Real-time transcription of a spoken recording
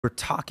We're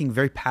talking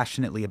very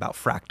passionately about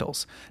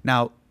fractals.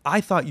 Now,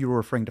 I thought you were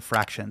referring to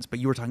fractions, but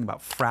you were talking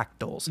about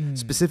fractals,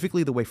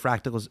 specifically the way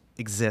fractals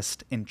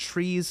exist in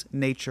trees,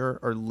 nature,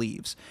 or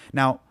leaves.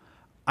 Now,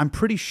 I'm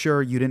pretty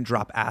sure you didn't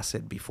drop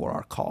acid before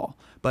our call,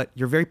 but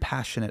you're very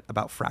passionate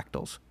about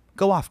fractals.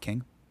 Go off,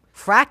 King.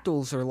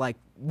 Fractals are like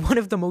one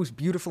of the most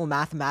beautiful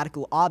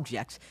mathematical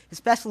objects,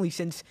 especially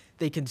since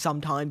they can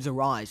sometimes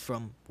arise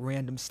from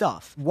random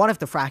stuff. One of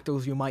the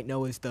fractals you might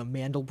know is the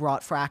Mandelbrot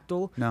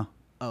fractal. No.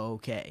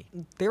 Okay.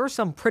 There are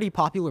some pretty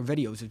popular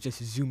videos of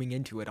just zooming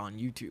into it on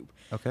YouTube.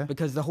 Okay.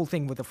 Because the whole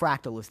thing with a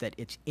fractal is that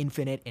it's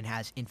infinite and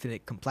has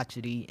infinite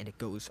complexity and it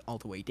goes all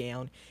the way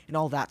down and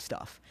all that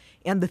stuff.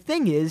 And the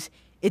thing is,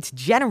 it's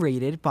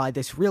generated by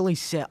this really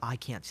I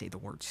can't say the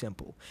word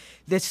simple.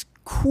 This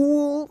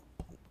cool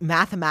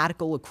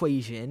mathematical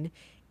equation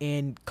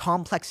in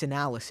complex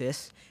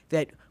analysis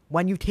that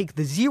when you take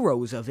the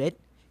zeros of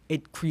it,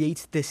 it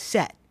creates this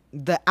set.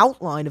 The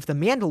outline of the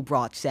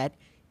Mandelbrot set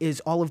is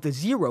all of the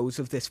zeros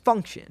of this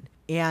function.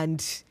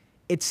 And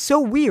it's so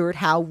weird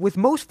how with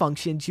most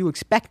functions you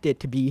expect it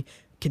to be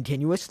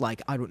continuous,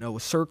 like, I don't know, a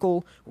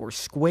circle or a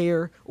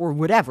square or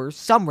whatever,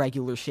 some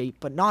regular shape,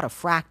 but not a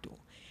fractal.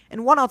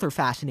 And one other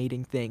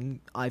fascinating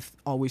thing I've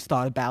always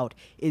thought about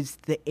is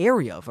the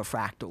area of a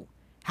fractal.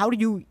 How do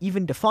you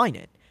even define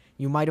it?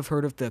 You might have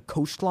heard of the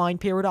coastline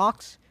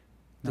paradox.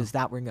 No. Does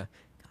that ring a...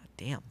 God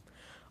damn.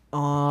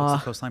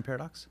 What's the coastline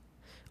paradox?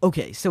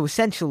 Okay, so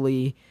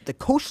essentially, the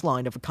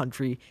coastline of a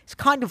country is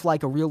kind of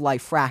like a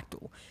real-life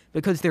fractal,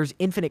 because there's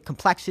infinite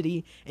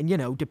complexity, and, you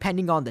know,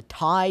 depending on the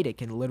tide, it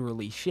can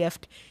literally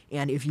shift,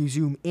 and if you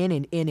zoom in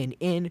and in and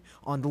in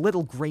on the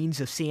little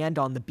grains of sand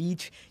on the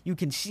beach, you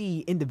can see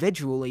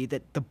individually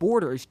that the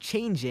border is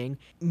changing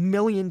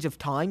millions of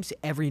times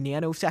every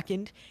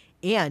nanosecond,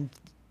 and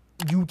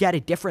you get a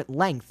different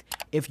length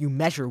if you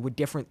measure with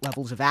different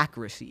levels of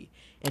accuracy.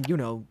 And, you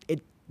know,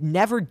 it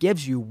never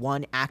gives you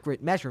one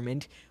accurate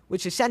measurement,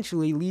 which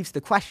essentially leaves the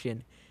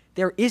question,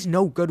 there is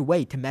no good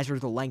way to measure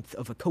the length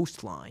of a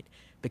coastline,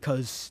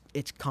 because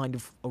it's kind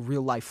of a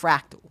real-life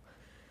fractal.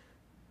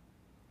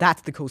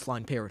 That's the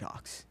coastline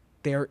paradox.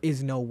 There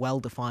is no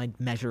well-defined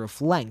measure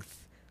of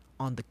length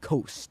on the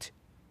coast.